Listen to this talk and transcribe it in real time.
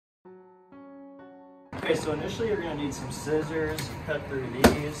Okay, so initially you're gonna need some scissors, cut through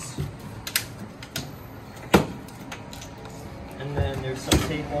these. And then there's some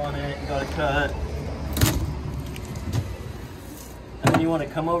tape on it, you gotta cut. And then you wanna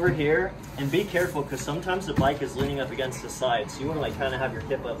come over here and be careful because sometimes the bike is leaning up against the side. So you wanna like kind of have your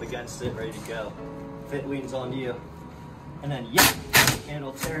hip up against it, ready to go. If it leans onto you. And then, yep, and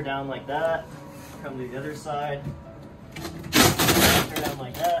it'll tear down like that. Come to the other side. Tear down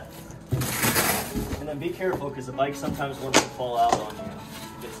like that. And then be careful because the bike sometimes wants to fall out on you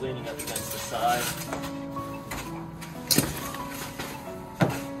if it's leaning up against the side.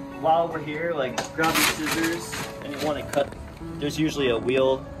 While we're here, like grab your scissors and you want to cut. There's usually a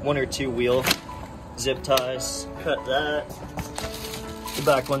wheel, 1 or 2 wheel zip ties. Cut that. The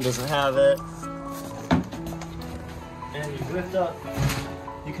back one doesn't have it. And you lift up.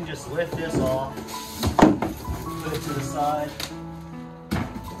 You can just lift this off. Put it to the side.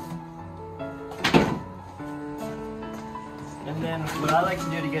 And then what I like to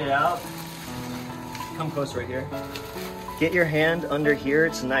do to get it out, come close right here. Get your hand under here,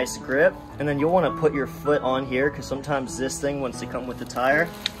 it's a nice grip. And then you'll want to put your foot on here because sometimes this thing wants to come with the tire.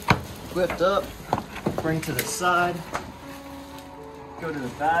 Lift up, bring to the side, go to the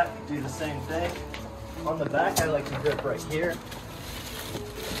back, do the same thing. On the back, I like to grip right here.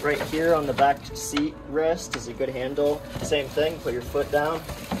 Right here on the back seat rest is a good handle. Same thing, put your foot down,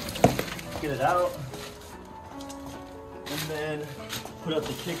 get it out. And then put up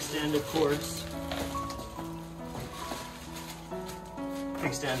the kickstand, of course.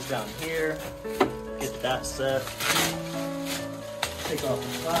 Kickstand's down here. Get that set. Take off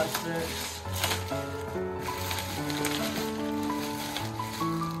the plastics.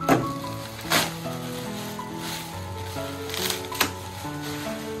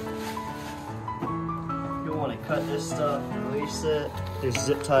 You'll want to cut this stuff, release it. There's a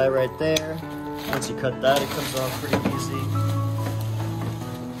zip tie right there. Once you cut that, it comes off pretty easy.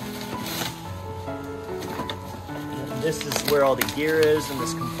 And this is where all the gear is in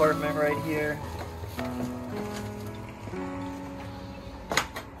this compartment right here.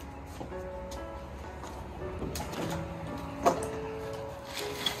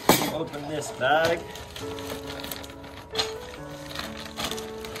 Open this bag.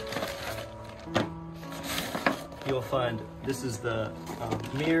 You'll find this is the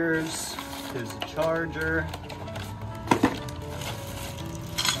mirrors. There's a charger.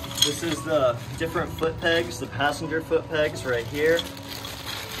 This is the different foot pegs, the passenger foot pegs right here.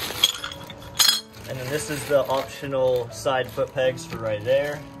 And then this is the optional side foot pegs for right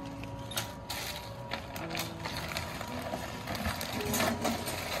there.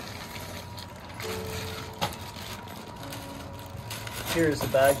 Here's the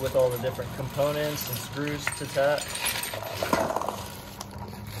bag with all the different components and screws to attach.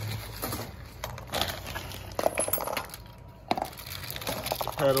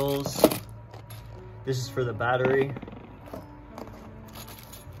 Pedals. This is for the battery.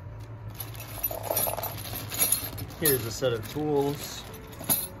 Here's a set of tools.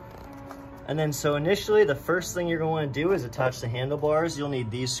 And then so initially the first thing you're going to want to do is attach the handlebars. You'll need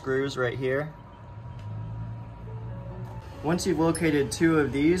these screws right here. Once you've located 2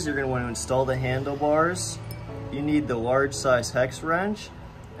 of these, you're going to want to install the handlebars. You need the large size hex wrench.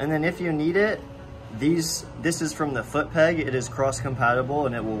 And then if you need it, this is from the foot peg. It is cross compatible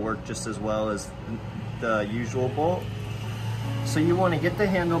and it will work just as well as the usual bolt. So you want to get the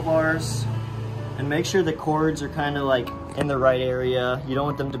handlebars and make sure the cords are kind of like in the right area. You don't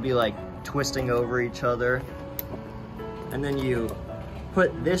want them to be like twisting over each other. And then you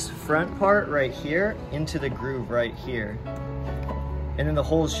put this front part right here into the groove right here. And then the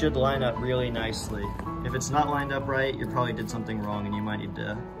holes should line up really nicely. If it's not lined up right, you probably did something wrong and you might need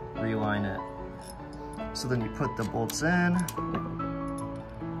to realign it. So then you put the bolts in.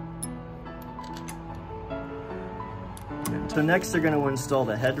 So next they're going to install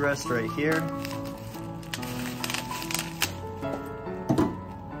the headrest right here.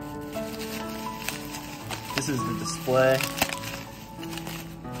 This is the display.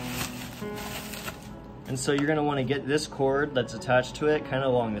 And so you're going to want to get this cord that's attached to it kind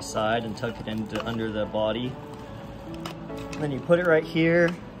of along the side and tuck it into under the body. And then you put it right here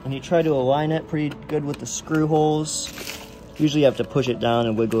and you try to align it pretty good with the screw holes. Usually you have to push it down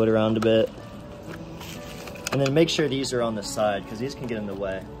and wiggle it around a bit. And then make sure these are on the side because these can get in the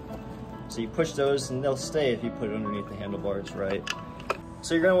way. So you push those and they'll stay if you put it underneath the handlebars right.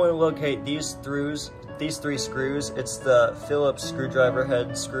 So you're going to want to locate these 3 screws. It's the Phillips screwdriver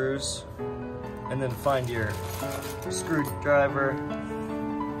head screws. And then find your screwdriver.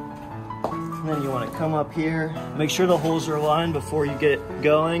 And then you want to come up here. Make sure the holes are aligned before you get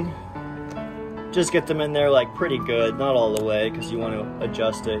going. Just get them in there like pretty good, not all the way, because you want to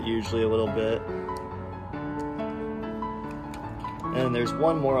adjust it usually a little bit. And there's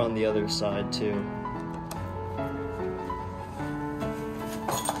one more on the other side too.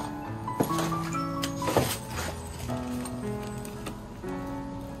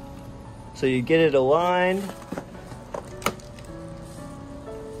 So you get it aligned,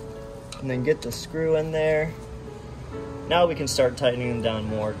 and then get the screw in there. Now we can start tightening them down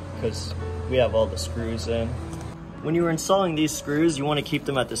more because we have all the screws in. When you are installing these screws, you want to keep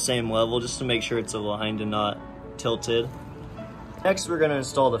them at the same level just to make sure it's aligned and not tilted. Next, we're going to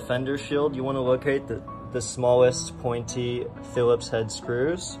install the fender shield. You want to locate the smallest pointy Phillips head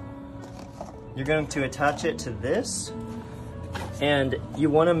screws. You're going to attach it to this, and you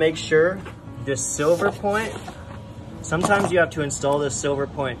want to make sure this silver point, sometimes you have to install this silver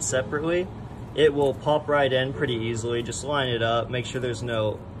point separately. It will pop right in pretty easily. Just line it up, make sure there's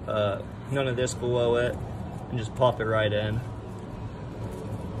none of this below it, and just pop it right in.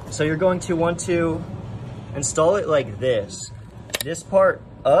 So you're going to want to install it like this. This part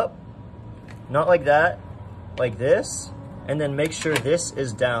up, not like that, like this, and then make sure this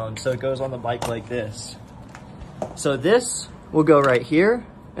is down so it goes on the bike like this. So this will go right here,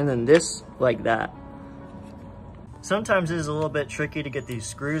 and then this like that. Sometimes it is a little bit tricky to get these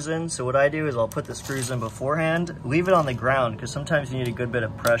screws in, so what I do is I'll put the screws in beforehand, leave it on the ground, because sometimes you need a good bit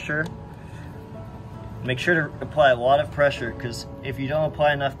of pressure. Make sure to apply a lot of pressure, because if you don't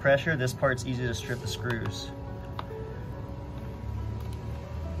apply enough pressure, this part's easy to strip the screws.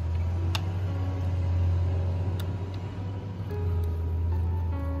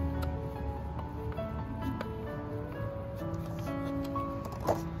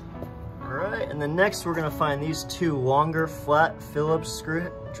 And then next we're gonna find these two longer flat Phillips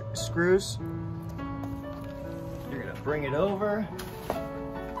screws. You're gonna bring it over.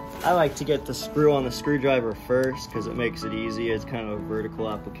 I like to get the screw on the screwdriver first because it makes it easy. It's kind of a vertical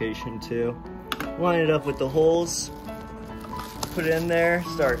application too. Line it up with the holes, put it in there,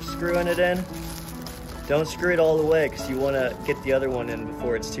 start screwing it in. Don't screw it all the way because you wanna get the other one in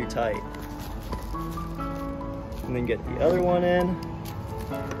before it's too tight. And then get the other one in.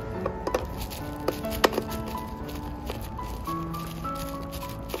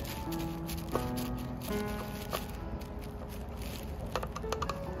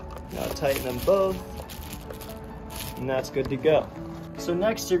 Now tighten them both, and that's good to go. So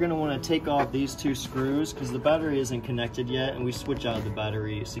next you're going to want to take off these two screws because the battery isn't connected yet, and we switch out the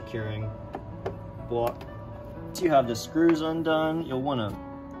battery securing block. Once you have the screws undone, you'll want to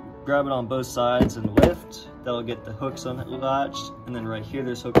grab it on both sides and lift. That'll get the hooks unlatched, and then right here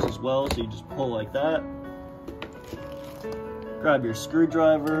there's hooks as well, so you just pull like that. Grab your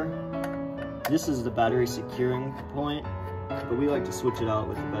screwdriver. This is the battery securing point, but we like to switch it out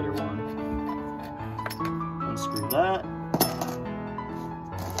with a better one. Unscrew that.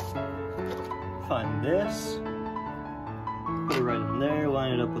 Find this. Put it right in there,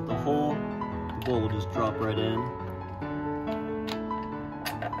 line it up with the hole. The bolt will just drop right in.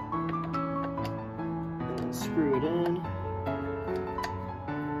 And then screw it in.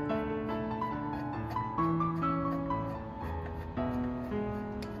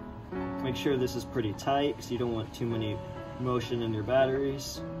 Make sure this is pretty tight because you don't want too many motion in your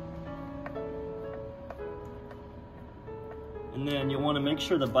batteries. And then you'll want to make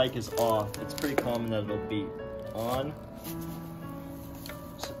sure the bike is off. It's pretty common that it'll be on.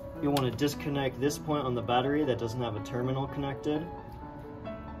 So you'll want to disconnect this point on the battery that doesn't have a terminal connected.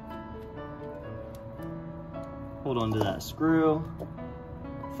 Hold on to that screw.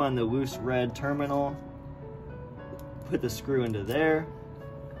 Find the loose red terminal. Put the screw into there.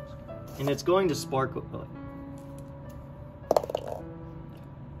 And it's going to sparkle.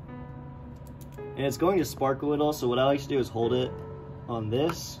 And it's going to spark a little, so what I like to do is hold it on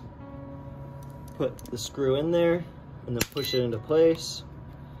this, put the screw in there, and then push it into place.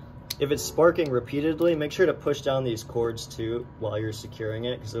 If it's sparking repeatedly, make sure to push down these cords too while you're securing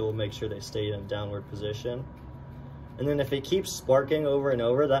it, because it will make sure they stay in a downward position. And then if it keeps sparking over and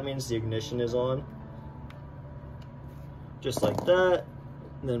over, that means the ignition is on. Just like that.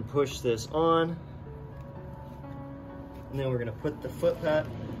 And then push this on. And then we're gonna put the foot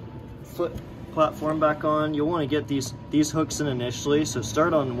platform back on. You'll want to get these hooks in initially, so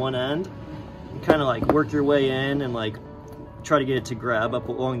start on one end and kind of like work your way in and like try to get it to grab up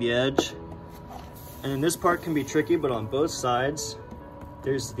along the edge. And then this part can be tricky, but on both sides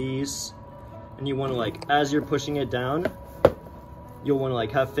there's these, and you want to, like, as you're pushing it down, you'll want to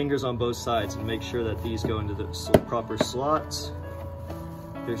like have fingers on both sides and make sure that these go into the proper slots.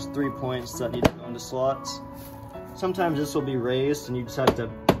 There's 3 points that need to go into slots. Sometimes this will be raised and you just have to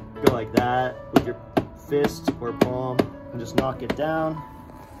go like that with your fist or palm and just knock it down.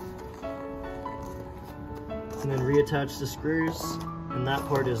 And then reattach the screws, and that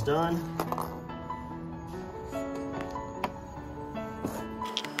part is done.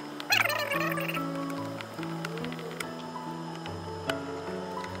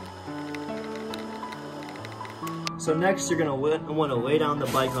 So next you're gonna want to lay down the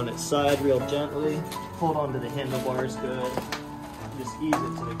bike on its side real gently. Hold on to the handlebars good. Just ease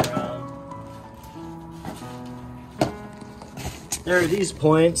it to the ground. There are these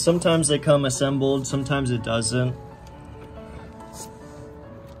points. Sometimes they come assembled, sometimes it doesn't.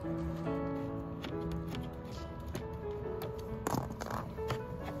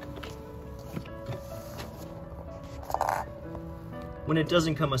 When it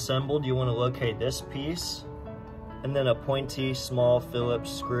doesn't come assembled, you want to locate this piece and then a pointy small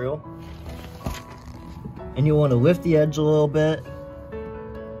Phillips screw. And you want to lift the edge a little bit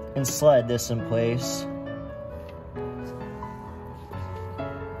and slide this in place.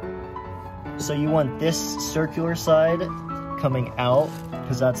 So you want this circular side coming out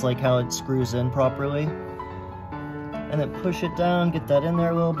because that's like how it screws in properly. And then push it down, get that in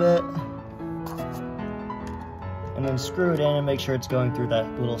there a little bit. And then screw it in and make sure it's going through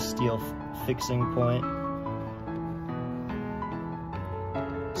that little steel fixing point.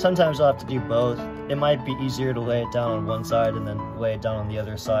 Sometimes I'll have to do both. It might be easier to lay it down on one side and then lay it down on the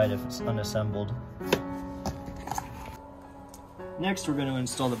other side if it's unassembled. Next, we're going to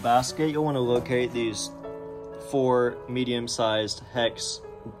install the basket. You'll want to locate these 4 medium-sized hex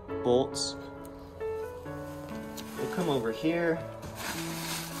bolts. We'll come over here.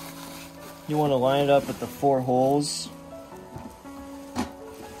 You want to line it up with the 4 holes.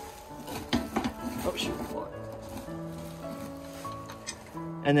 Oh, shoot.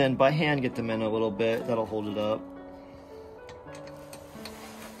 And then by hand get them in a little bit. That'll hold it up.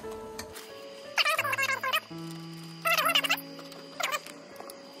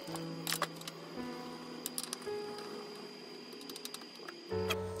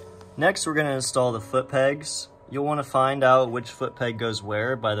 Next, we're going to install the foot pegs. You'll want to find out which foot peg goes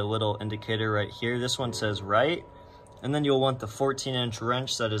where by the little indicator right here. This one says right. And then you'll want the 14-inch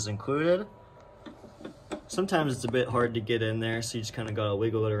wrench that is included. Sometimes it's a bit hard to get in there, so you just kind of gotta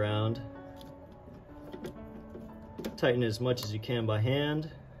wiggle it around. Tighten it as much as you can by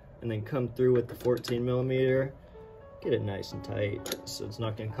hand, and then come through with the 14mm. Get it nice and tight so it's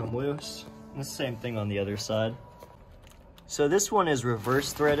not gonna come loose. And the same thing on the other side. So this one is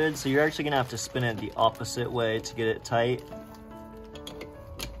reverse threaded, so you're actually gonna have to spin it the opposite way to get it tight.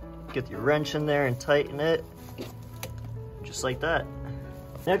 Get your wrench in there and tighten it, just like that.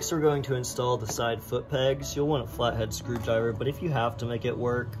 Next, we're going to install the side foot pegs. You'll want a flathead screwdriver, but if you have to make it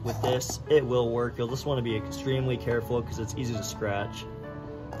work with this, it will work. You'll just want to be extremely careful because it's easy to scratch.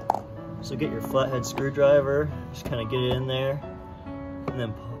 So get your flathead screwdriver, just kind of get it in there, and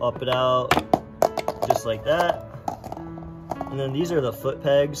then pop it out, just like that. And then these are the foot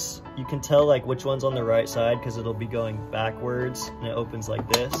pegs. You can tell like which one's on the right side because it'll be going backwards, and it opens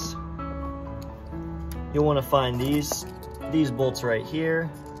like this. You'll want to find these bolts right here.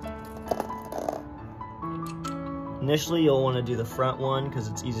 Initially, you'll want to do the front one because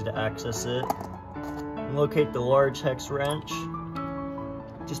it's easy to access it. And locate the large hex wrench.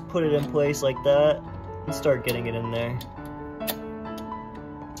 Just put it in place like that and start getting it in there.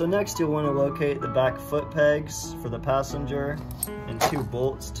 So next, you'll want to locate the back foot pegs for the passenger and 2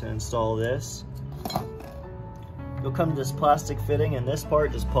 bolts to install this. You'll come to this plastic fitting, and this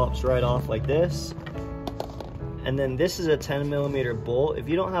part just pops right off like this. And then this is a 10mm bolt. If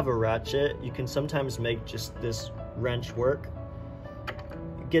you don't have a ratchet, you can sometimes make just this wrench work.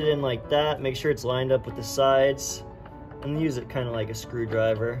 Get it in like that, make sure it's lined up with the sides, and use it kind of like a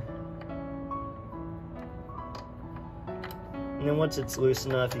screwdriver. And then once it's loose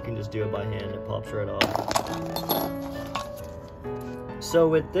enough, you can just do it by hand. It pops right off. So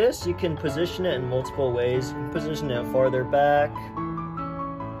with this, you can position it in multiple ways. You can position it farther back,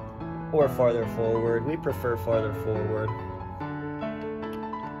 or farther forward. We prefer farther forward.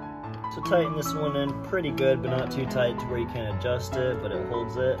 So tighten this one in pretty good, but not too tight to where you can't adjust it, but it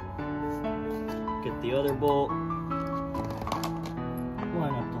holds it. Get the other bolt,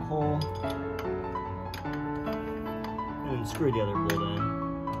 line up the hole, and then screw the other bolt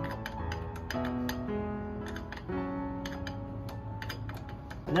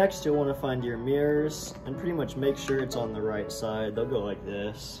in. Next, you'll want to find your mirrors and pretty much make sure it's on the right side. They'll go like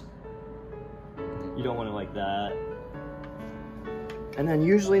this. You don't want it like that. And then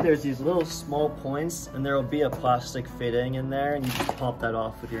usually there's these little small points, and there will be a plastic fitting in there, and you just pop that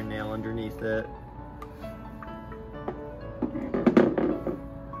off with your nail underneath it.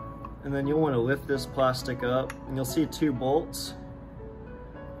 And then you'll want to lift this plastic up, and you'll see 2 bolts.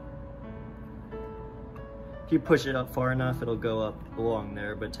 If you push it up far enough, it'll go up along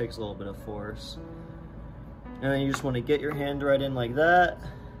there, but it takes a little bit of force. And then you just want to get your hand right in like that,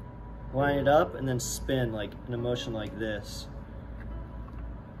 line it up, and then spin like in a motion like this.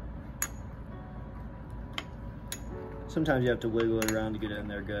 Sometimes you have to wiggle it around to get it in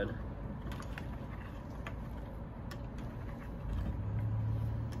there good.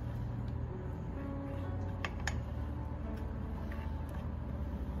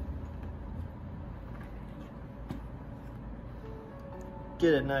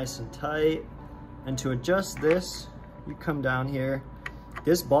 Get it nice and tight. And to adjust this, you come down here.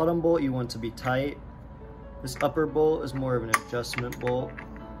 This bottom bolt you want to be tight. This upper bolt is more of an adjustment bolt.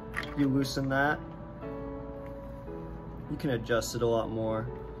 You loosen that, you can adjust it a lot more.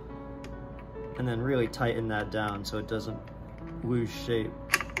 And then really tighten that down so it doesn't lose shape.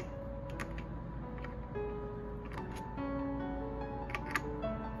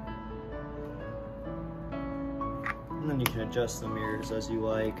 And then you can adjust the mirrors as you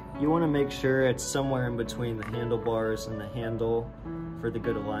like. You want to make sure it's somewhere in between the handlebars and the handle for the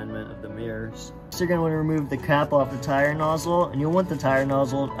good alignment of the mirrors. So you're going to want to remove the cap off the tire nozzle, and you'll want the tire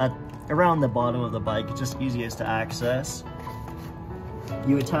nozzle at around the bottom of the bike. It's just easiest to access.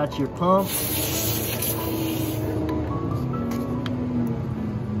 You attach your pump.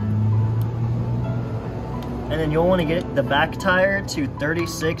 And then you'll want to get the back tire to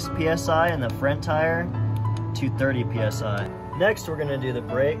 36 PSI and the front tire to 30 PSI. Next, we're gonna do the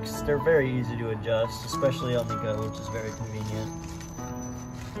brakes. They're very easy to adjust, especially on the go, which is very convenient.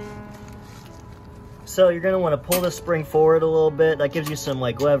 So you're gonna wanna pull the spring forward a little bit. That gives you some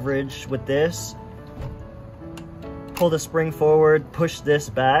like leverage with this. Pull the spring forward, push this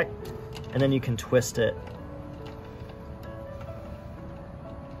back, and then you can twist it.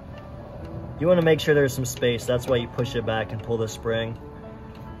 You wanna make sure there's some space. That's why you push it back and pull the spring.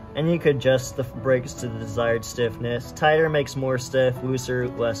 And you could adjust the brakes to the desired stiffness. Tighter makes more stiff, looser,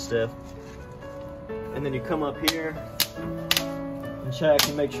 less stiff. And then you come up here and check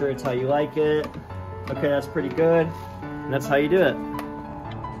and make sure it's how you like it. Okay, that's pretty good. And that's how you do it.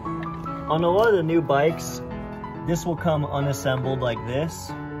 On a lot of the new bikes, this will come unassembled like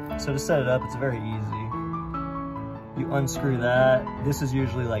this. So to set it up, it's very easy. You unscrew that. This is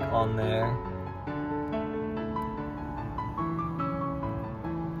usually like on there.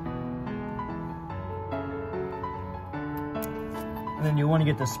 And then you want to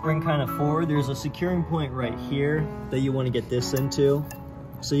get the spring kind of forward. There's a securing point right here that you want to get this into.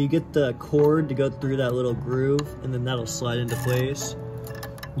 So you get the cord to go through that little groove, and then that'll slide into place.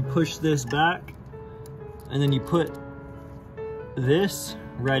 You push this back, and then you put this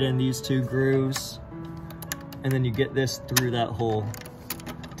right in these 2 grooves, and then you get this through that hole.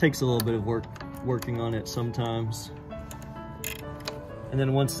 It takes a little bit of working on it sometimes. And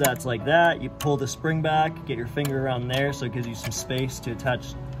then once that's like that, you pull the spring back, get your finger around there so it gives you some space to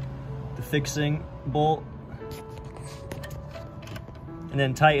attach the fixing bolt. And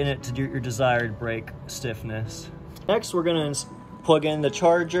then tighten it to your desired brake stiffness. Next, we're gonna plug in the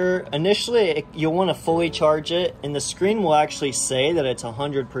charger. Initially, you'll wanna fully charge it, and the screen will actually say that it's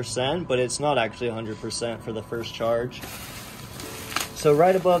 100%, but it's not actually 100% for the first charge. So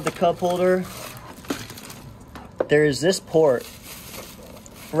right above the cup holder, there is this port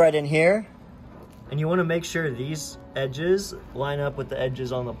right in here, and you want to make sure these edges line up with the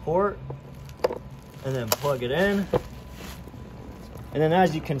edges on the port, and then plug it in. And then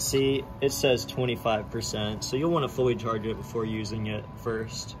as you can see, it says 25%, so you'll want to fully charge it before using it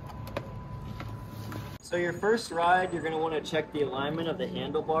first. So your first ride, you're going to want to check the alignment of the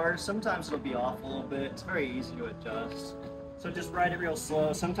handlebars. Sometimes it'll be off a little bit. It's very easy to adjust. So just ride it real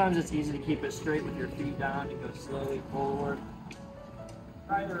slow. Sometimes it's easy to keep it straight with your feet down to go slowly forward.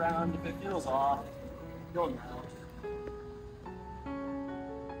 Ride around. If it feels off, you'll know.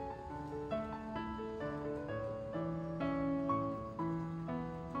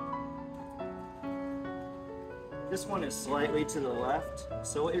 This one is slightly to the left,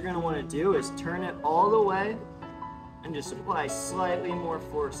 so what you're going to want to do is turn it all the way and just apply slightly more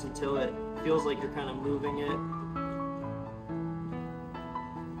force until it feels like you're kind of moving it.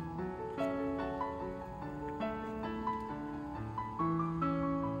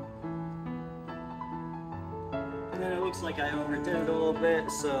 And then it looks like I overdid it a little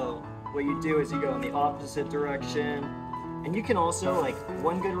bit, so what you do is you go in the opposite direction. And you can also, like,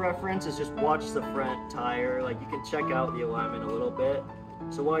 one good reference is just watch the front tire. Like, you can check out the alignment a little bit.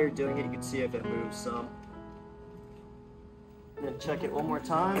 So while you're doing it, you can see if it moves some. And then check it one more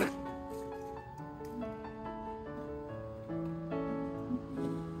time.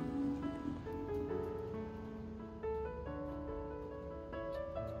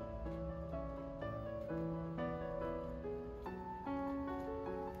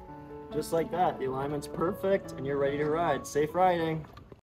 Just like that, the alignment's perfect and you're ready to ride. Safe riding.